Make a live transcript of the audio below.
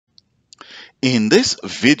In this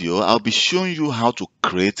video, I'll be showing you how to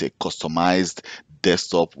create a customized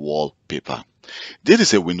desktop wallpaper. This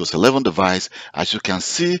is a Windows 11 device. As you can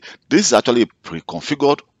see, this is actually a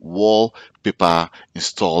pre-configured wallpaper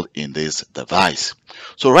installed in this device.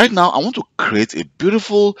 So right now, I want to create a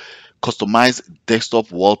beautiful customized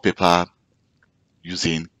desktop wallpaper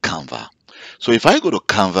using Canva. So if I go to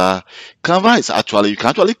Canva, Canva is actually, you can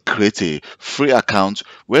actually create a free account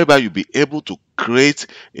whereby you'll be able to create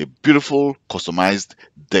a beautiful customized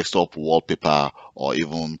desktop wallpaper or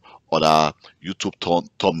even other YouTube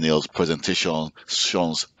thumbnails,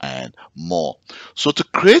 presentations, and more. So to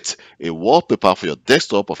create a wallpaper for your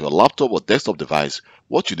desktop, of your laptop or desktop device,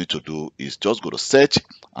 what you need to do is just go to search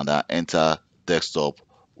and then enter desktop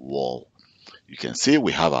wall. You can see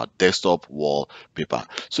we have our desktop wallpaper.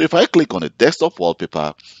 So if I click on the desktop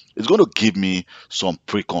wallpaper, it's going to give me some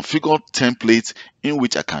pre-configured templates in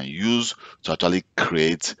which I can use to actually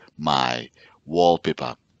create my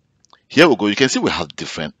wallpaper. Here we go. You can see we have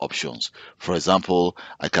different options. For example,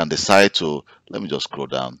 I can decide to, let me just scroll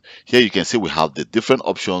down. Here you can see we have the different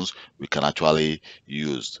options we can actually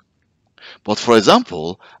use. But for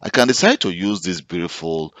example, I can decide to use this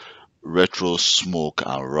beautiful retro smoke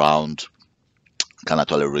and round. Can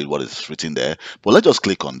actually read what is written there, but let's just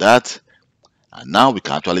click on that, and now we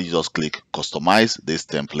can actually just click customize this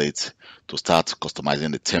template to start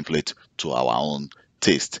customizing the template to our own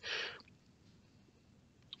taste.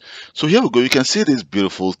 So here we go. You can see this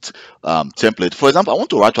beautiful template. For example, I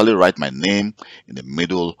want to actually write my name in the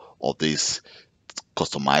middle of this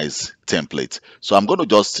customized template. So I'm going to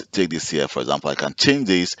just take this here. For example, I can change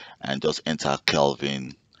this and just enter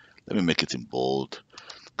Kelvin. Let me make it in bold,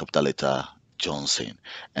 capital letter Johnson,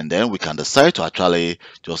 and then we can decide to actually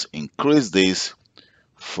just increase this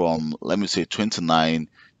from, let me say, 29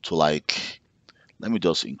 to, like, let me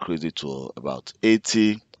just increase it to about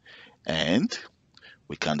 80, and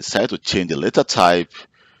we can decide to change the letter type.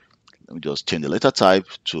 Let me just change the letter type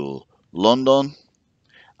to London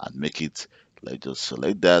and make it, let's just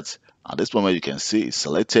select that. At this moment you can see it's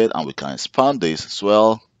selected, and we can expand this as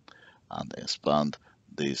well and expand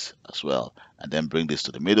this as well, and then bring this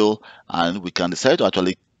to the middle, and we can decide to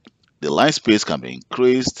actually, the line space can be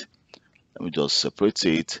increased. Let me just separate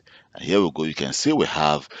it, and here we go. You can see we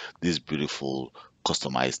have this beautiful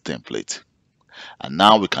customized template, and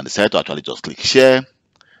now we can decide to actually just click share,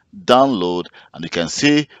 download, and you can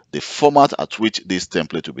see the format at which this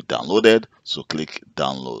template will be downloaded. So click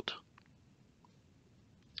download.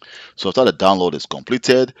 So after the download is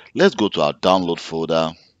completed, let's go to our download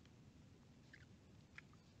folder.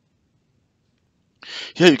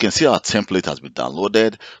 Here you can see our template has been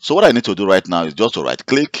downloaded. So what I need to do right now is just to right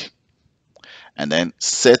click and then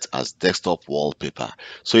set as desktop wallpaper.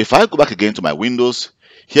 So if I go back again to my Windows,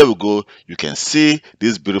 here we go. You can see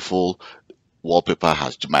this beautiful wallpaper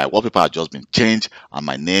my wallpaper has just been changed, and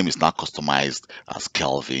my name is now customized as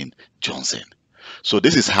Kelvin Johnson. So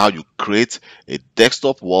this is how you create a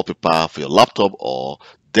desktop wallpaper for your laptop or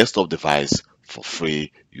desktop device for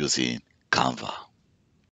free using Canva.